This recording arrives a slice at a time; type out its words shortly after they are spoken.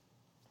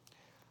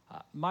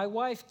My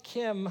wife,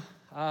 Kim,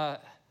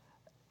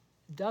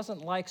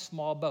 doesn't like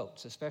small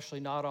boats, especially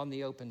not on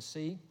the open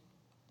sea.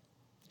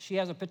 She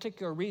has a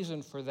particular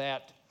reason for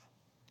that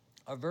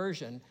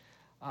aversion.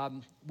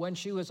 When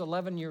she was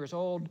 11 years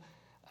old,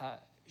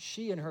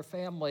 she and her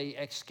family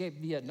escaped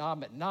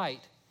Vietnam at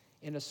night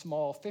in a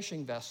small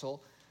fishing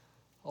vessel,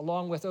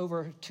 along with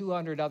over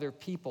 200 other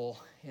people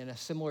in a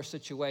similar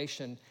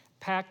situation,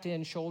 packed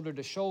in shoulder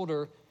to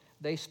shoulder.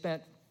 They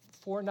spent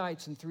 4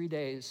 nights and 3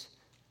 days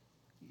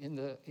in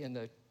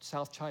the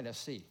South China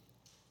Sea.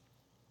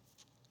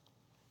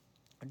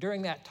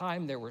 During that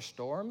time, there were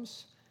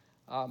storms.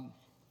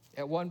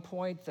 At one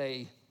point,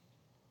 they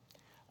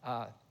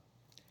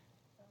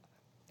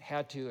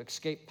had to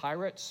escape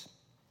pirates,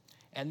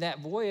 and that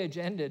voyage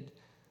ended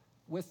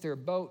with their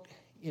boat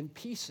in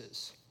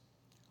pieces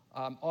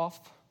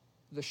off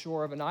the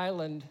shore of an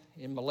island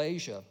in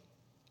Malaysia.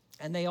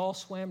 And they all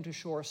swam to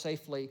shore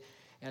safely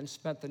and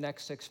spent the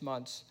next 6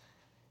 months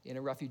in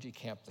a refugee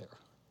camp there.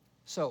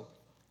 So,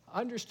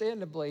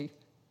 understandably,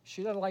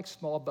 she doesn't like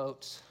small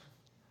boats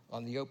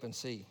on the open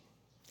sea.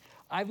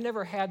 I've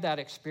never had that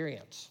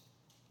experience,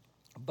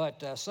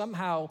 but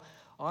somehow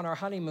on our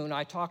honeymoon,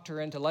 I talked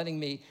her into letting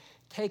me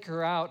take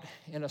her out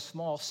in a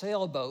small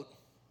sailboat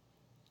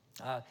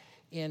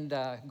in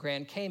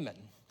Grand Cayman.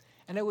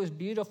 And it was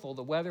beautiful.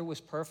 The weather was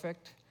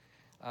perfect.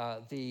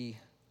 The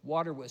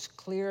water was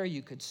clear.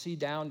 You could see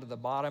down to the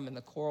bottom in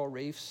the coral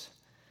reefs.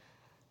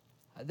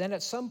 Then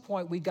at some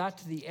point, we got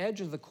to the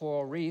edge of the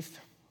coral reef,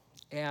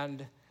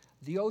 and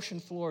the ocean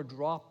floor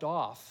dropped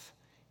off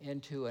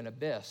into an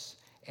abyss.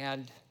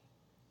 And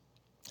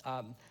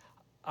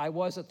I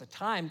was at the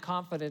time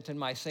confident in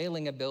my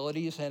sailing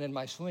abilities and in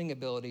my swimming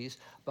abilities,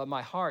 but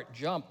my heart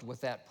jumped with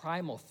that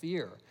primal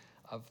fear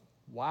of,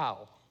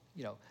 wow,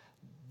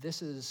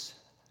 this is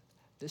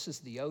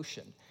the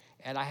ocean.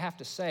 And I have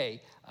to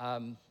say,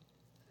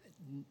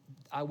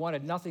 I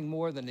wanted nothing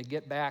more than to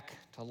get back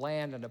to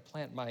land and to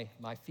plant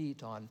my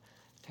feet on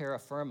terra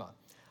firma.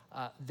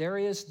 There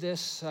is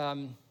this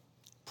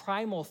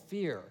primal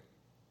fear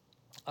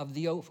of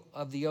the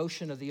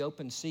ocean, of the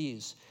open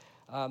seas.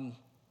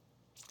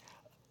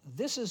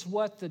 This is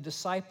what the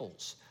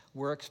disciples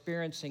were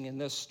experiencing in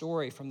this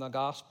story from the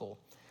gospel.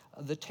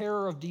 The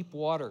terror of deep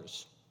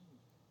waters.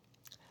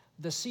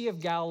 The Sea of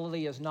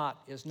Galilee is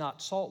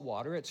not salt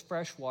water, it's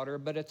fresh water,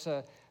 but it's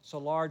a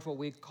large, what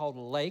we call a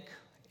lake,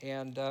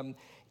 and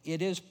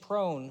it is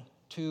prone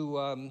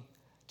to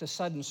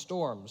sudden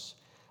storms.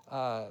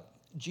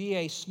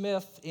 G.A.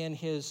 Smith, in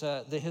his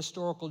The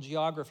Historical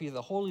Geography of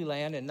the Holy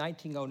Land in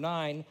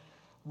 1909,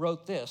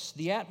 wrote this: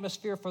 "The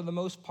atmosphere, for the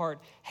most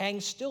part,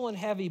 hangs still and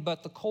heavy,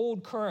 but the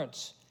cold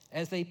currents,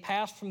 as they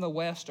pass from the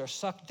west, are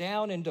sucked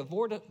down into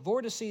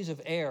vortices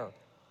of air,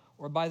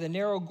 or by the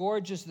narrow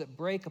gorges that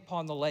break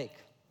upon the lake.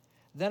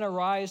 Then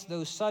arise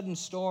those sudden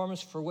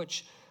storms for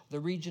which the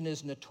region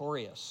is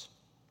notorious."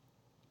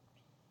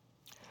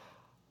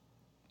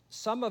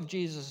 Some of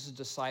Jesus'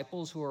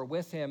 disciples who were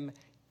with him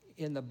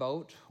in the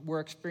boat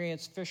were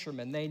experienced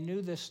fishermen. They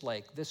knew this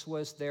lake. This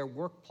was their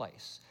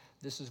workplace.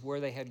 This is where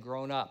they had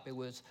grown up. It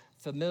was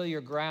familiar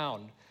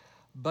ground.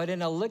 But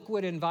in a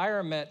liquid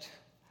environment,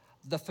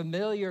 the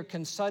familiar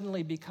can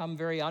suddenly become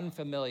very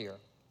unfamiliar.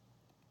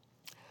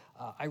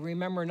 I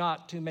remember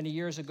not too many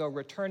years ago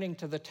returning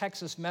to the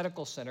Texas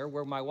Medical Center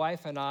where my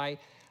wife and I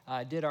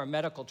did our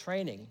medical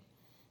training,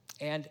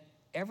 and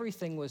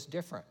everything was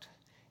different.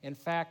 In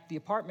fact, the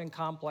apartment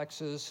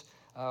complexes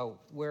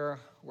where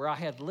I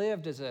had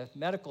lived as a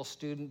medical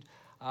student,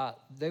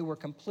 they were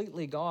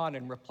completely gone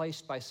and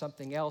replaced by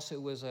something else.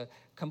 It was a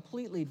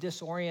completely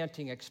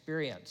disorienting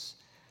experience.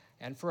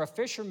 And for a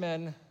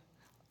fisherman,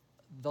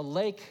 the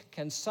lake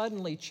can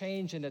suddenly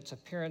change in its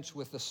appearance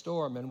with the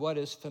storm, and what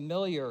is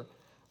familiar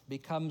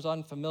becomes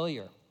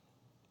unfamiliar.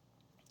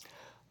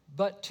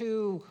 But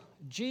to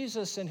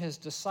Jesus and his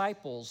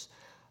disciples,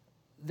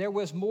 there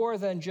was more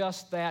than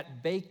just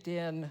that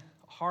baked-in,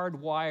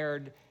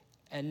 hardwired,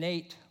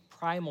 innate,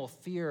 primal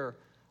fear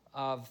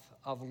of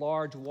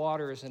large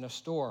waters in a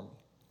storm.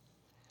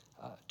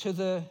 To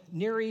the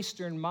Near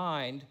Eastern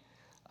mind,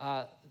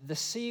 the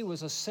sea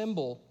was a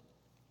symbol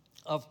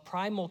of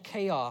primal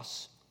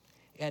chaos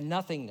and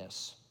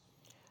nothingness.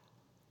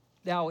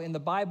 Now, in the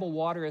Bible,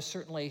 water is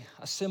certainly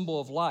a symbol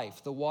of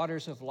life. The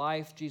waters of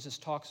life, Jesus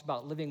talks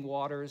about living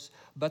waters,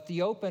 but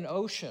the open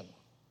ocean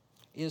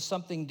is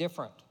something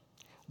different.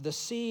 The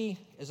sea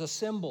is a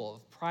symbol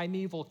of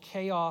primeval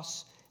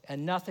chaos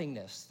and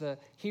nothingness. The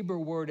Hebrew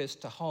word is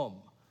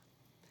tahom.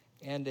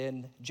 And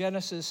in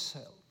Genesis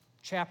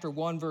chapter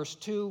 1, verse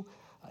 2,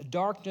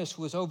 darkness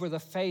was over the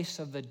face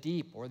of the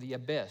deep, or the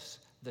abyss,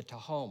 the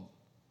tahom.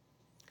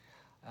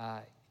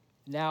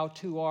 Now,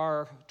 to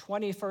our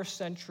 21st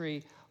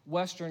century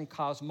Western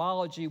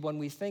cosmology, when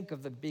we think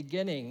of the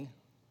beginning,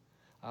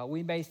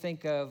 we may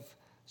think of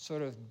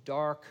sort of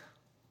dark,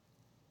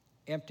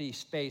 empty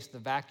space, the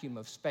vacuum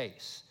of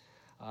space,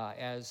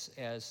 as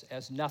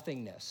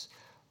nothingness.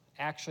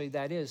 Actually,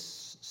 that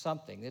is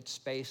something. It's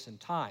space and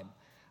time.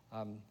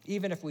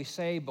 Even if we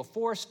say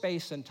before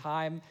space and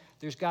time,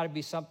 there's got to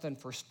be something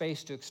for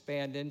space to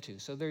expand into.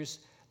 So there's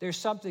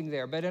something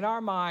there. But in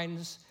our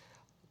minds,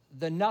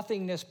 the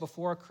nothingness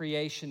before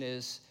creation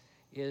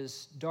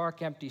is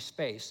dark, empty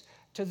space.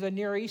 To the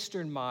Near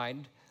Eastern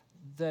mind,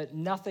 the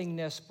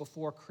nothingness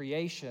before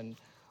creation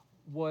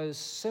was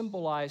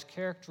symbolized,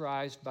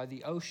 characterized by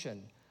the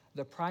ocean,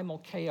 the primal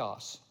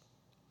chaos,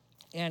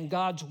 and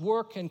God's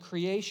work in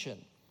creation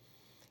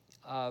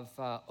of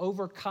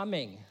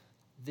overcoming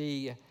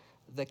the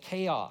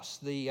chaos,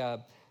 the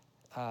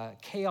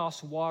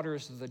chaos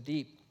waters of the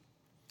deep,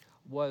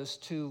 was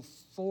to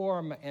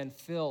form and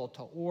fill,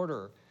 to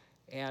order,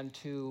 and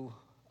to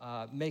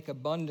make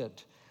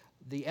abundant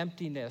the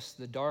emptiness,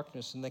 the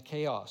darkness, and the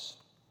chaos.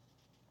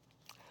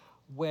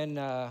 When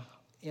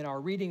in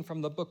our reading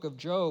from the book of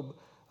Job,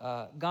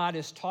 God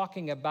is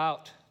talking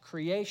about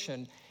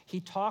creation, he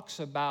talks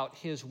about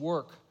his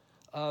work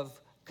of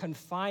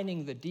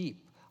confining the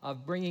deep,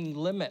 of bringing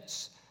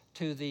limits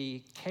to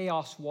the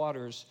chaos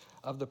waters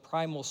of the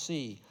primal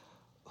sea.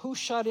 Who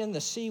shut in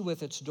the sea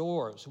with its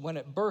doors when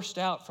it burst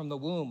out from the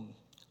womb,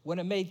 when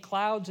it made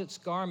clouds its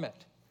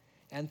garment,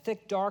 and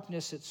thick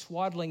darkness its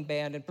swaddling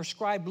band, and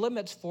prescribed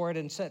limits for it,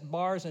 and set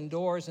bars and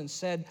doors, and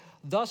said,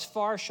 thus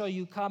far shall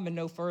you come and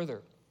no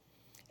further,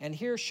 and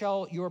here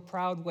shall your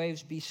proud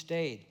waves be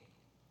stayed.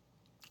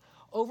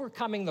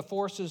 Overcoming the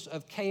forces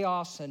of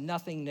chaos and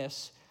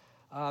nothingness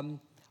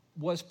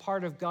was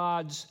part of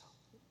God's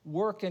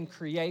work in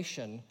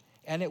creation,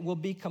 and it will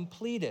be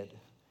completed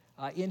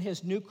in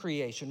his new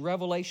creation.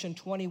 Revelation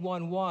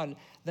 21:1,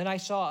 then I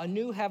saw a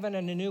new heaven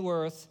and a new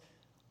earth,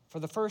 for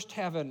the first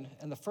heaven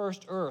and the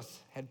first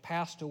earth had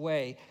passed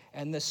away,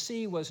 and the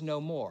sea was no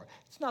more.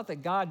 It's not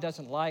that God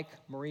doesn't like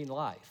marine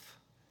life.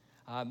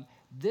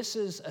 This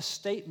is a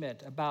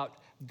statement about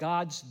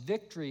God's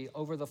victory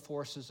over the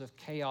forces of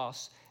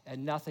chaos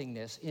and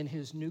nothingness in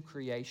his new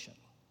creation.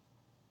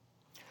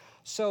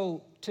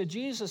 So to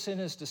Jesus and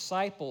his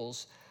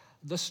disciples,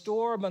 the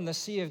storm on the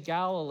Sea of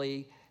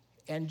Galilee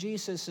and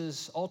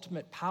Jesus'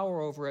 ultimate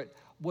power over it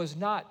was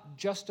not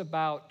just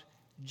about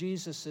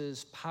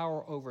Jesus'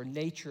 power over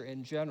nature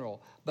in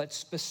general, but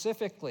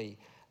specifically,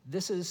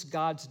 this is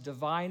God's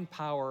divine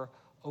power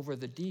over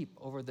the deep,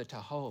 over the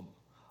Tehom,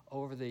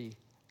 over the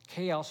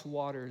chaos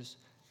waters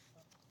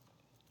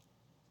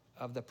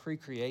of the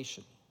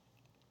pre-creation.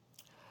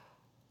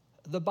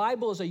 The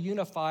Bible is a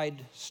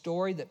unified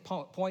story that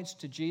points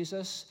to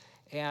Jesus,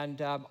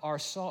 and our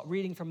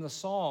reading from the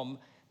Psalm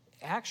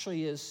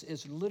actually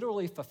is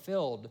literally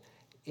fulfilled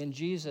in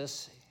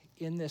Jesus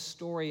in this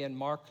story in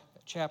Mark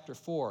chapter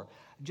 4.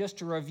 Just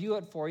to review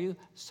it for you,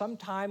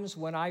 sometimes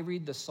when I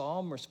read the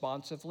Psalm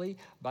responsively,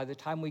 by the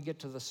time we get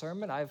to the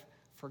sermon, I've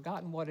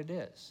forgotten what it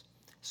is.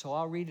 So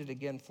I'll read it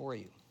again for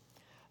you.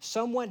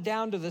 Some went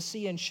down to the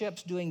sea in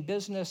ships doing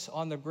business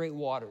on the great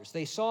waters.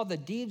 They saw the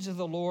deeds of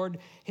the Lord,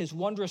 his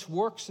wondrous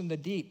works in the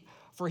deep.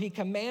 For he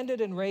commanded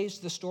and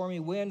raised the stormy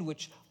wind,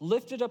 which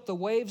lifted up the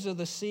waves of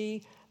the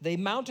sea. They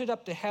mounted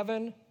up to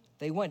heaven.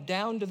 They went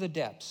down to the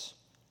depths.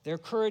 Their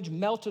courage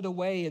melted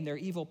away in their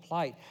evil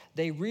plight.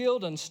 They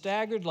reeled and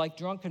staggered like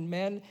drunken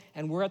men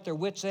and were at their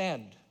wits'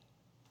 end.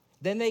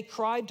 Then they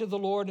cried to the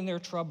Lord in their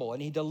trouble,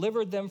 and he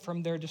delivered them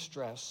from their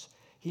distress.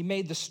 He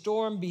made the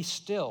storm be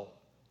still,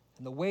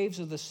 and the waves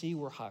of the sea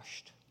were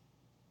hushed.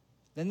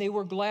 Then they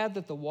were glad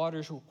that the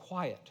waters were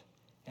quiet,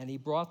 and he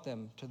brought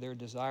them to their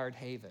desired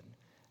haven.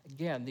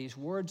 Again, these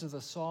words of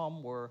the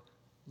psalm were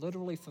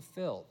literally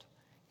fulfilled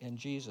in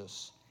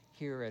Jesus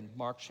here in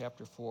Mark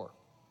chapter 4.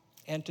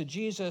 And to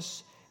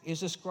Jesus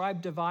is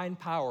ascribed divine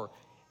power,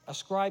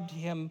 ascribed to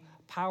him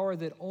power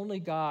that only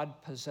God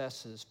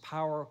possesses,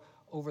 power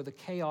over the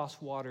chaos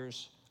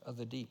waters of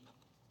the deep.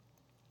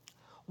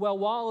 Well,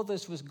 while all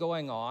this was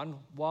going on,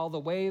 while the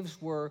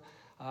waves were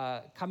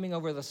coming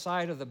over the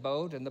side of the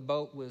boat and the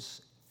boat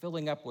was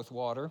filling up with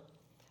water,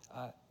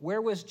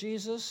 where was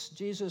Jesus?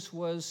 Jesus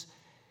was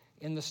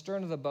in the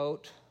stern of the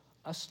boat,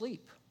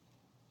 asleep.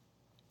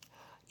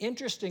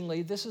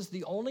 Interestingly, this is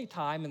the only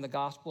time in the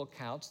gospel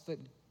accounts that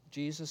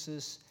Jesus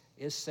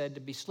is said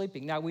to be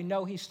sleeping. Now, we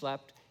know he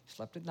slept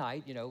at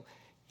night. You know,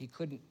 he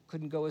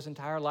couldn't go his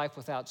entire life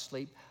without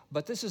sleep.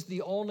 But this is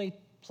the only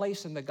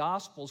place in the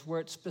Gospels where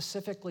it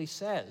specifically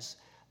says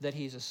that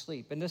he's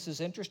asleep. And this is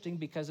interesting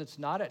because it's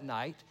not at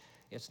night.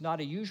 It's not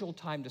a usual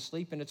time to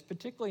sleep, and it's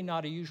particularly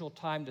not a usual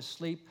time to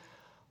sleep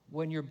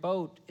when your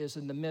boat is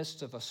in the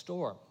midst of a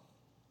storm.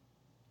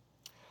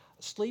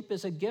 Sleep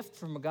is a gift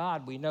from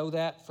God. We know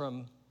that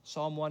from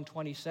Psalm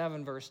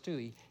 127, verse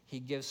 2. He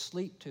gives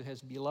sleep to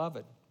his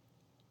beloved.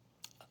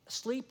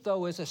 Sleep,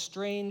 though, is a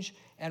strange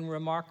and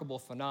remarkable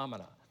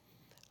phenomenon.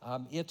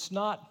 It's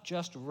not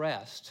just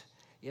rest.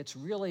 It's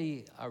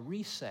really a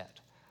reset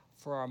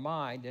for our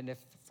mind, and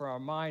for our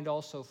mind,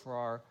 also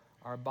for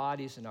our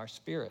bodies and our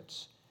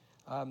spirits.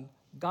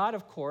 God,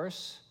 of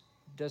course,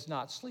 does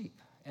not sleep,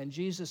 and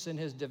Jesus in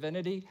his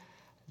divinity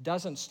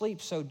doesn't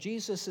sleep. So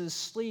Jesus'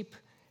 sleep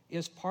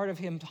is part of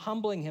him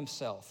humbling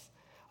himself.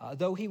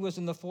 Though he was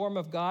in the form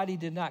of God, he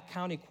did not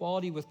count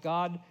equality with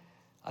God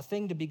a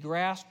thing to be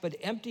grasped, but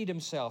emptied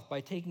himself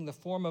by taking the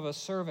form of a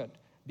servant,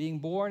 being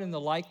born in the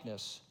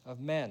likeness of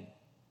men.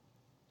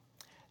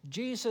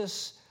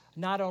 Jesus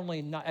not only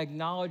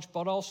acknowledged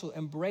but also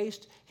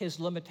embraced his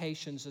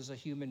limitations as a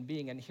human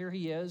being. And here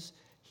he is,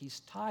 he's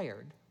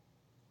tired,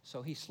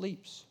 so he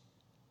sleeps.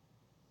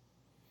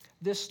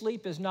 This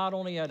sleep is not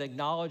only an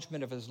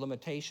acknowledgement of his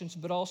limitations,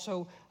 but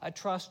also a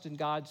trust in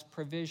God's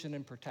provision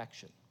and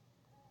protection.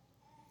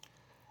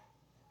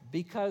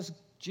 Because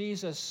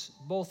Jesus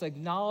both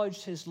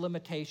acknowledged his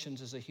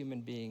limitations as a human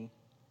being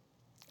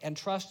and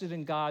trusted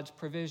in God's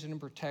provision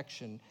and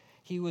protection,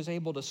 he was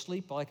able to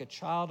sleep like a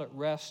child at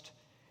rest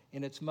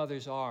in its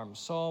mother's arms.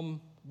 Psalm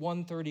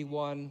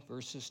 131,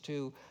 verses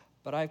 2,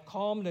 "But I've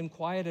calmed and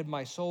quieted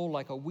my soul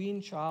like a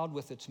weaned child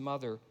with its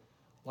mother.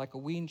 Like a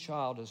weaned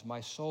child is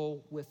my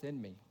soul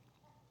within me."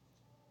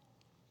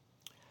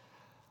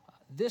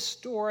 This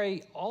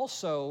story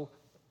also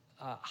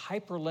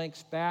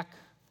hyperlinks back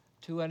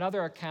to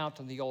another account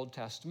in the Old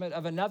Testament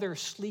of another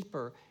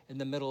sleeper in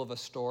the middle of a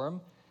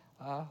storm,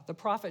 the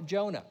prophet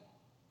Jonah.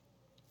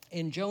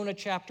 In Jonah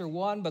chapter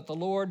 1, "But the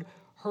Lord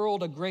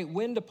hurled a great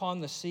wind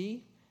upon the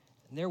sea,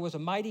 and there was a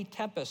mighty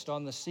tempest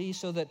on the sea,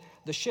 so that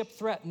the ship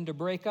threatened to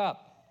break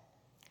up.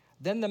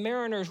 Then the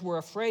mariners were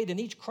afraid, and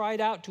each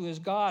cried out to his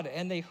God,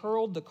 and they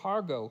hurled the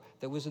cargo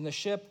that was in the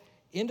ship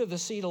into the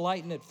sea to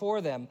lighten it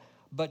for them.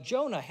 But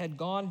Jonah had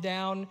gone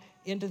down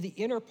into the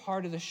inner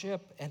part of the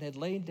ship and had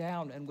laid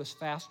down and was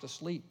fast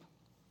asleep.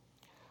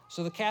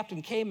 So the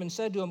captain came and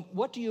said to him,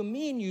 'What do you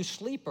mean, you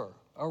sleeper?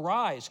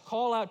 Arise,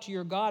 call out to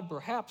your God.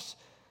 Perhaps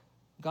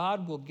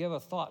God will give a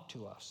thought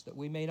to us, that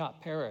we may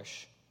not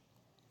perish.'"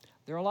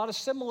 There are a lot of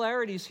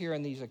similarities here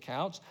in these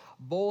accounts.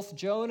 Both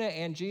Jonah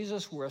and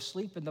Jesus were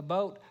asleep in the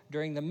boat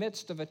during the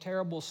midst of a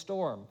terrible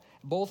storm.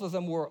 Both of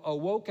them were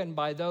awoken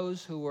by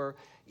those who were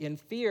in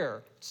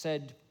fear,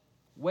 said,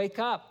 "Wake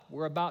up,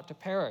 we're about to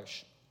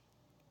perish."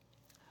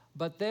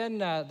 But then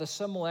the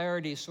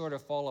similarities sort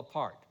of fall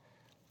apart.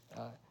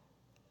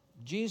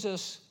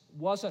 Jesus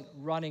wasn't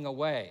running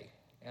away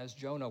as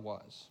Jonah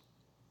was.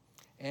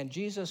 And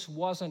Jesus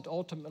wasn't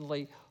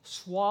ultimately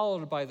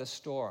swallowed by the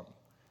storm,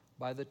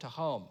 by the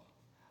Tehom.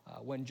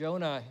 When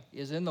Jonah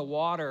is in the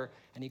water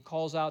and he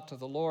calls out to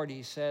the Lord,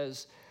 he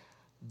says,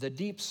 "The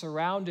deep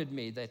surrounded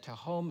me, the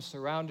Tehom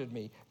surrounded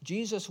me."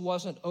 Jesus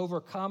wasn't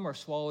overcome or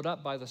swallowed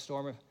up by the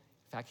storm. In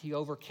fact, he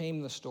overcame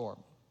the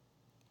storm.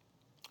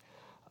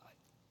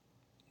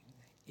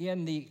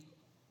 In the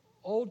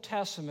Old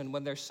Testament,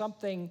 when there's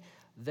something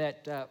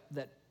that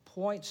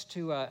points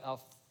to a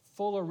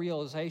fuller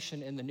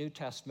realization in the New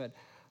Testament,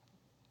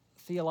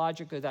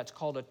 theologically, that's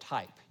called a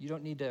type. You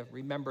don't need to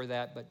remember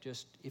that, but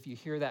just if you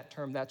hear that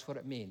term, that's what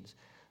it means.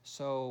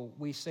 So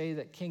we say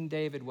that King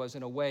David was,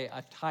 in a way,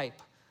 a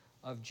type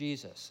of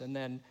Jesus. And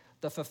then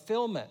the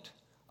fulfillment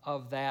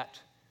of that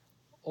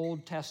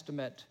Old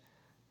Testament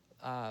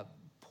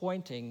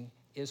pointing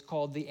is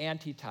called the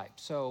antitype.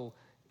 So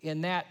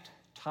in that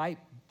type,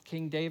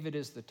 King David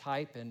is the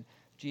type and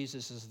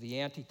Jesus is the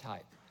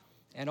antitype.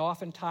 And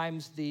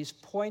oftentimes these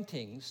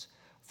pointings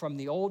from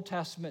the Old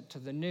Testament to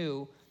the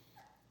New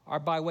are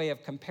by way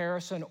of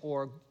comparison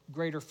or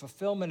greater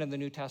fulfillment in the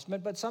New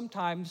Testament, but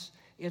sometimes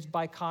it's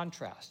by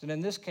contrast. And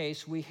in this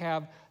case, we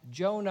have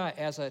Jonah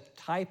as a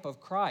type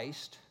of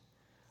Christ,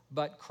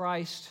 but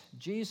Christ,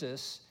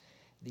 Jesus,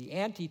 the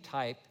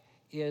antitype,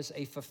 is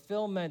a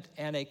fulfillment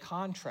and a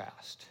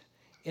contrast.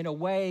 In a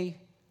way,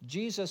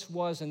 Jesus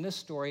was, in this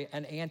story,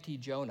 an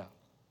anti-Jonah.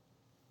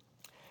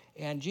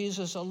 And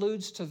Jesus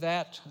alludes to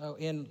that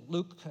in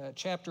Luke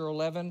chapter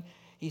 11.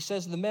 He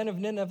says, "The men of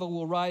Nineveh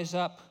will rise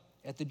up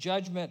at the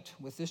judgment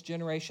with this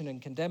generation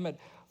and condemn it,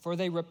 for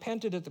they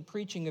repented at the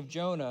preaching of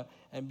Jonah,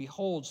 and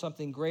behold,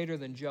 something greater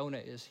than Jonah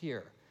is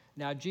here."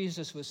 Now,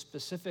 Jesus was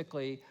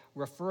specifically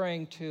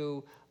referring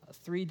to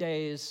 3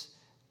 days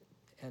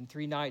and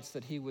 3 nights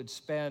that he would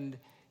spend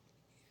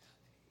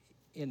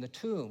in the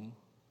tomb,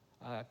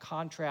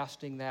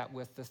 contrasting that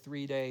with the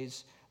 3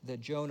 days that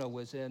Jonah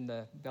was in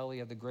the belly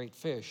of the great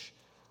fish.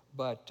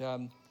 But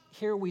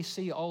here we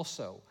see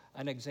also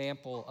an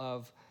example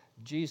of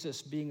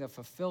Jesus being a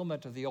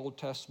fulfillment of the Old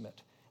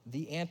Testament,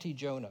 the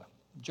anti-Jonah.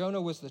 Jonah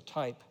was the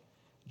type.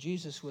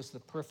 Jesus was the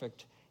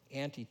perfect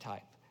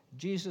antitype.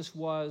 Jesus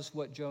was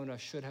what Jonah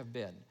should have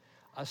been,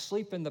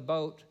 asleep in the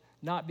boat,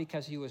 not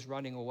because he was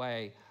running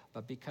away,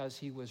 but because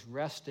he was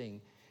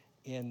resting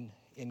in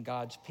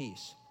God's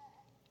peace.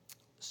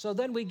 So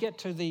then we get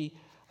to the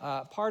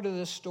part of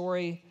this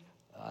story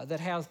that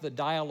has the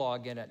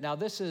dialogue in it. Now,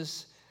 this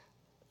is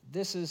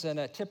in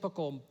a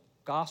typical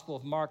Gospel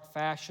of Mark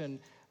fashion,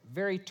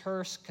 very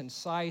terse,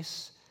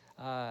 concise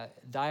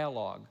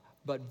dialogue,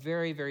 but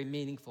very, very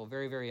meaningful,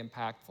 very, very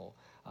impactful.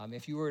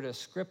 If you were to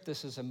script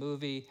this as a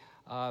movie,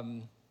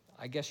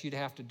 I guess you'd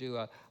have to do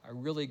a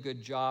really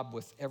good job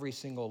with every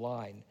single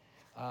line.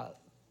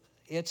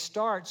 It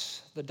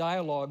starts, the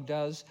dialogue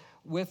does,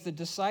 with the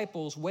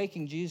disciples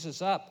waking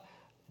Jesus up.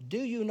 "Do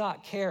you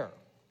not care?"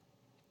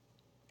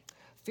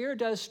 Fear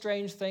does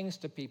strange things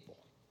to people.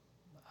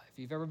 If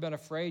you've ever been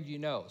afraid, you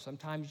know.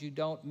 Sometimes you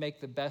don't make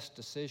the best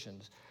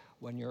decisions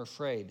when you're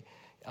afraid.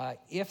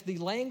 If the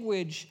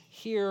language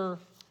here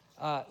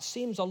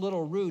seems a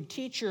little rude.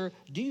 Teacher,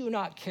 do you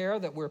not care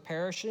that we're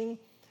perishing?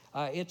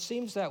 It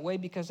seems that way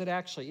because it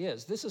actually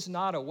is. This is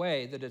not a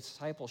way that a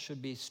disciple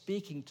should be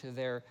speaking to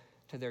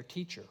their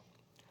teacher,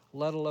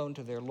 let alone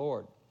to their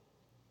Lord.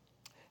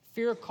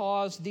 Fear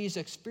caused these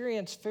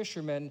experienced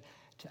fishermen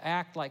to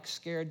act like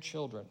scared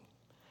children.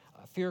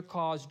 Fear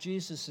caused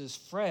Jesus'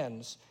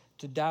 friends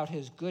to doubt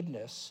his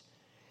goodness.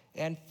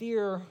 And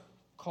fear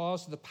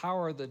caused the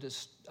power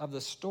of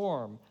the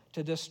storm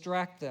to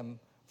distract them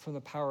from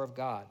the power of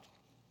God.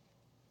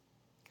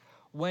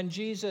 When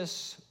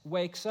Jesus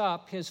wakes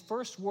up, his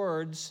first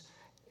words,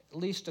 at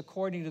least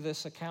according to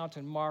this account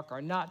in Mark,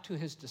 are not to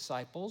his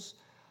disciples,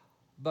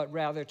 but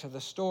rather to the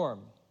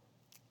storm.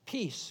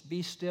 Peace,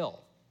 be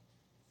still.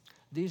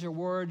 These are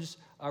words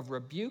of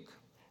rebuke.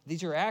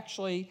 These are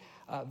actually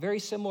very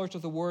similar to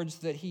the words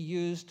that he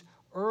used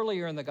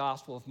earlier in the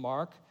Gospel of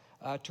Mark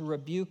to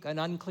rebuke an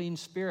unclean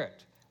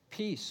spirit.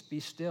 Peace, be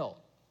still.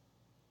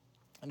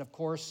 And of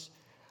course,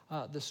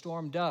 the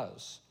storm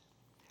does.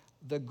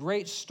 The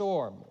great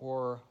storm,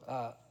 or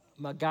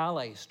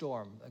megale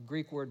storm, a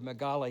Greek word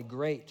megale,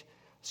 great,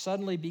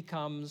 suddenly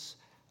becomes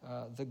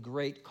the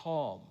great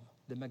calm,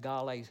 the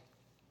megale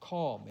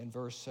calm in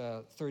verse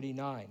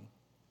 39.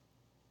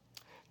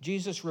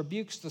 Jesus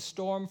rebukes the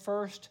storm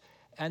first,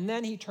 and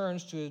then he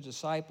turns to his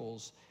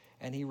disciples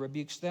and he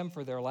rebukes them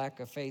for their lack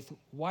of faith.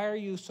 Why are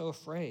you so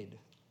afraid?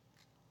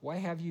 Why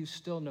have you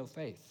still no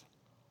faith?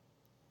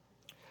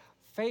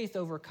 Faith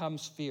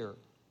overcomes fear.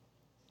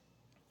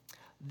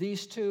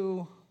 These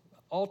two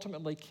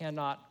ultimately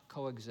cannot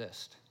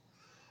coexist.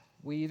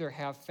 We either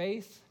have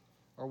faith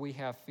or we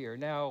have fear.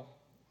 Now,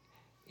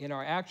 in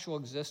our actual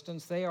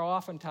existence, they are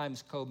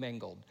oftentimes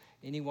commingled.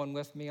 Anyone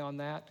with me on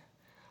that?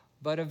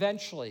 But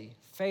eventually,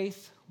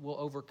 faith will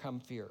overcome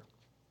fear.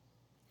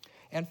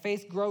 And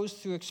faith grows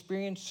through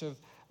experiencing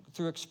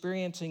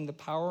the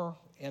power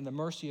and the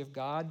mercy of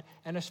God,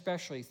 and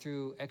especially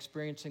through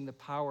experiencing the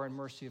power and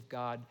mercy of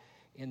God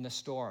in the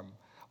storm.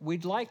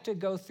 We'd like to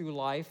go through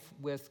life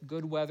with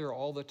good weather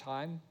all the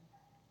time,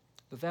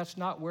 but that's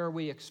not where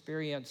we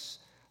experience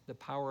the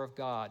power of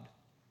God.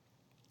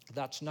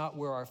 That's not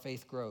where our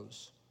faith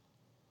grows.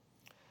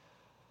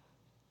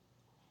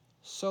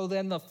 So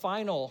then the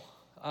final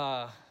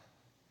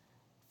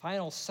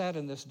set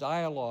in this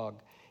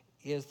dialogue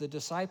is the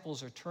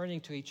disciples are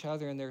turning to each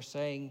other and they're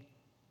saying,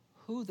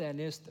 who then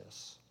is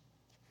this?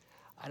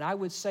 And I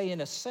would say,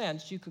 in a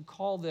sense, you could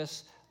call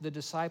this the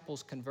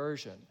disciples'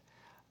 conversion.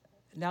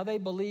 Now, they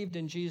believed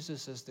in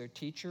Jesus as their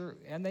teacher,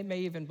 and they may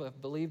even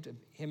have believed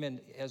him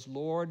as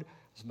Lord,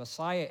 as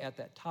Messiah at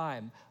that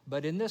time.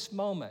 But in this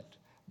moment,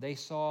 they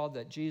saw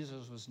that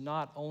Jesus was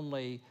not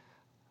only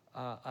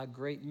a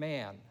great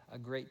man, a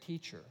great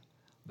teacher,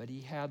 but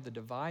he had the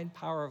divine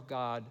power of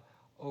God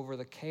over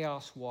the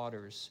chaos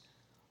waters,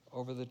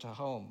 over the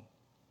Tehom,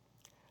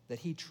 that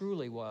he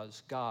truly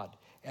was God.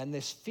 And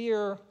this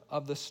fear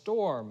of the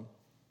storm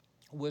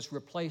was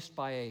replaced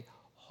by a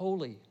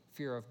holy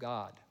fear of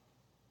God.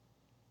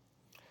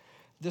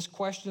 This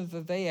question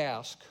that they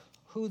ask,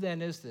 who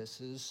then is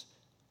this, is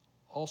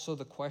also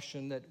the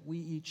question that we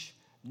each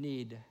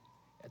need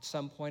at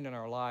some point in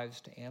our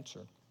lives to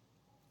answer.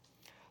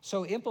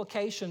 So,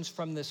 implications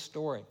from this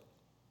story.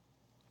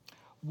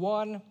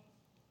 One,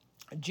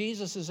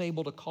 Jesus is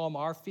able to calm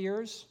our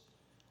fears,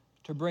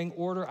 to bring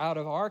order out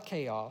of our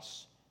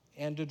chaos,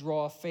 and to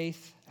draw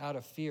faith out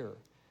of fear.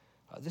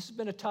 This has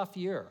been a tough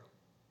year.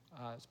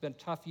 It's been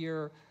a tough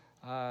year,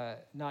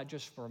 not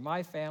just for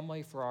my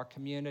family, for our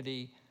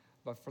community,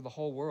 but for the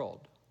whole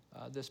world.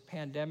 This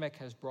pandemic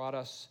has brought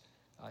us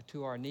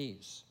to our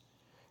knees.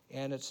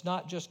 And it's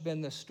not just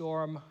been the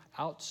storm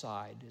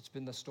outside, it's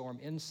been the storm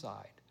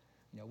inside.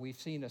 You know, we've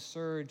seen a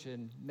surge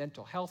in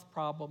mental health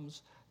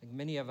problems. I think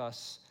many of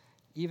us,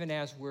 even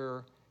as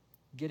we're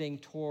getting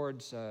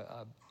towards,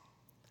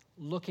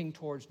 looking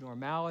towards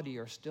normality,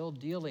 are still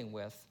dealing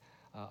with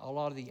a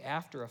lot of the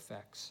after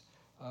effects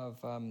of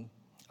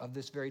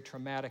this very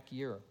traumatic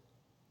year.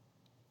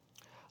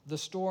 The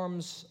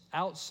storms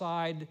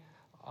outside,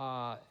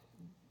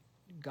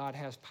 God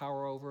has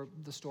power over.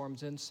 The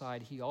storms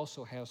inside, he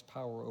also has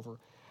power over.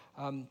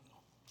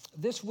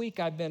 This week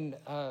I've been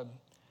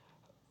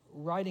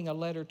writing a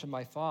letter to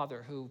my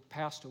father, who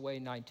passed away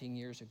 19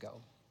 years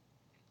ago.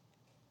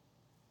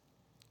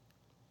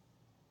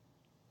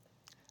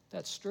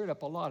 That stirred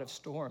up a lot of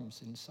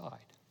storms inside.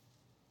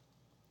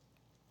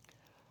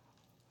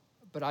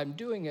 But I'm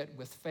doing it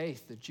with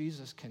faith that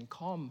Jesus can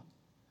calm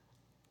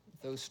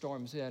those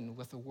storms in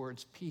with the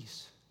words,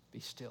 peace, be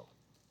still.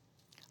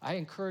 I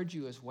encourage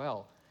you as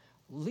well,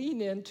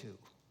 lean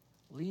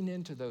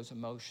into those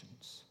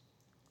emotions.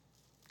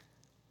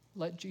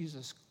 Let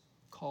Jesus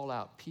call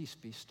out, peace,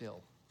 be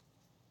still.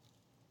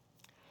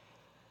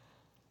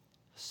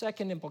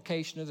 Second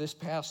implication of this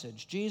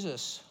passage,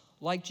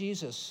 like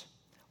Jesus,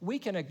 we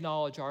can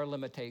acknowledge our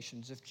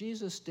limitations. If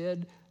Jesus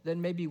did,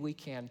 then maybe we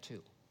can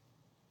too.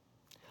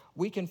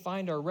 We can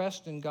find our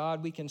rest in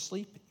God. We can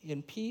sleep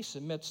in peace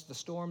amidst the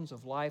storms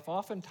of life.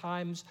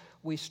 Oftentimes,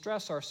 we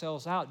stress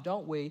ourselves out,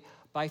 don't we,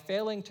 by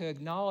failing to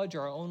acknowledge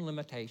our own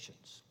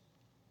limitations.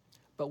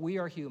 but we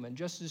are human.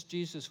 Just as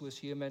Jesus was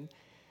human,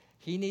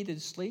 he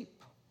needed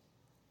sleep,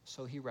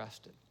 so he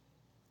rested.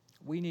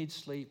 We need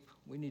sleep.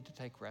 We need to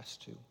take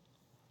rest too.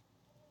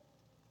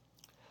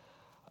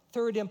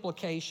 Third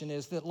implication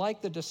is that,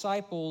 like the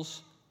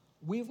disciples,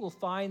 we will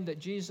find that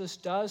Jesus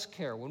does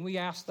care. When we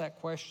ask that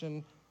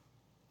question,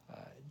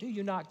 do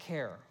you not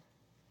care?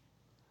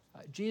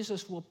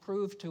 Jesus will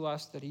prove to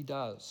us that he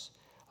does.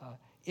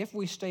 If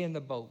we stay in the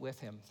boat with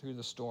him through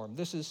the storm.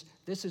 This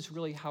is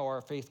really how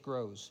our faith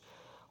grows.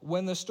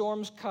 When the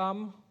storms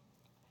come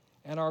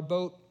and our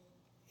boat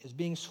is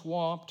being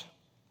swamped,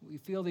 we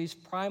feel these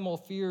primal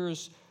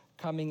fears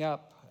coming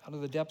up out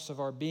of the depths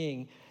of our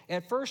being.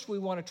 At first, we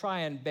want to try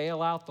and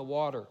bail out the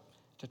water,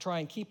 to try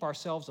and keep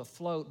ourselves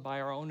afloat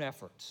by our own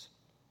efforts.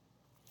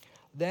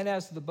 Then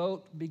as the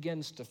boat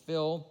begins to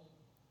fill,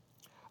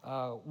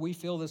 we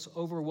feel this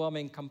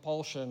overwhelming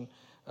compulsion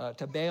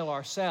to bail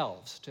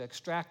ourselves, to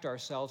extract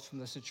ourselves from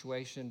the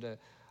situation, to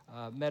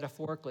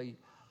metaphorically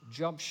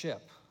jump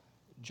ship,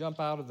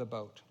 jump out of the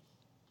boat.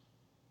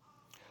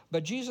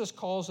 But Jesus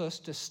calls us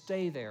to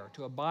stay there,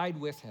 to abide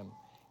with him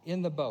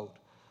in the boat,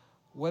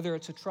 whether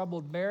it's a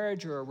troubled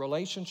marriage or a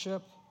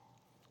relationship,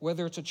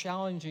 whether it's a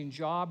challenging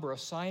job or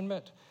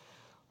assignment,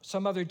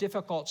 some other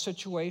difficult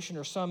situation,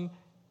 or some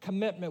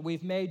commitment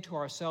we've made to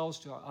ourselves,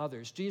 to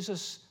others.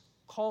 Jesus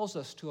calls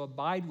us to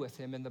abide with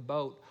him in the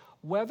boat,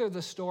 weather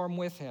the storm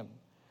with him,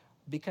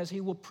 because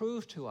he will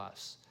prove to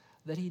us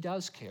that he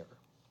does care.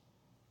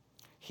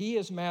 He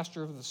is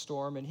master of the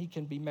storm, and he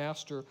can be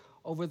master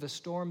over the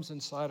storms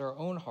inside our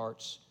own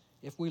hearts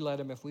if we let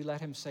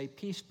him say,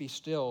 "Peace, be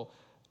still,"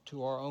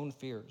 to our own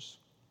fears.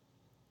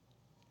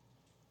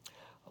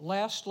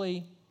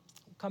 Lastly,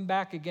 come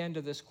back again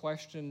to this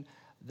question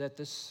that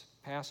this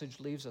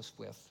passage leaves us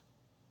with.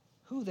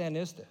 Who then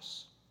is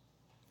this?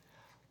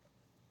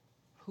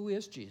 Who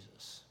is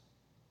Jesus?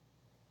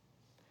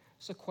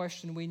 It's a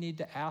question we need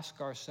to ask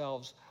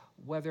ourselves,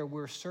 whether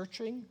we're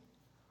searching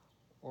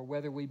or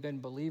whether we've been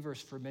believers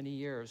for many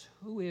years.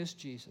 Who is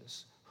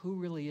Jesus? Who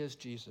really is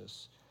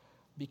Jesus?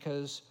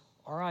 Because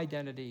our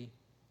identity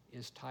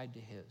is tied to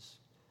his.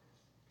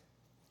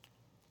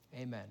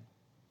 Amen.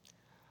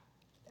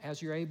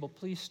 As you're able,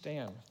 please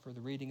stand for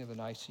the reading of the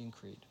Nicene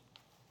Creed.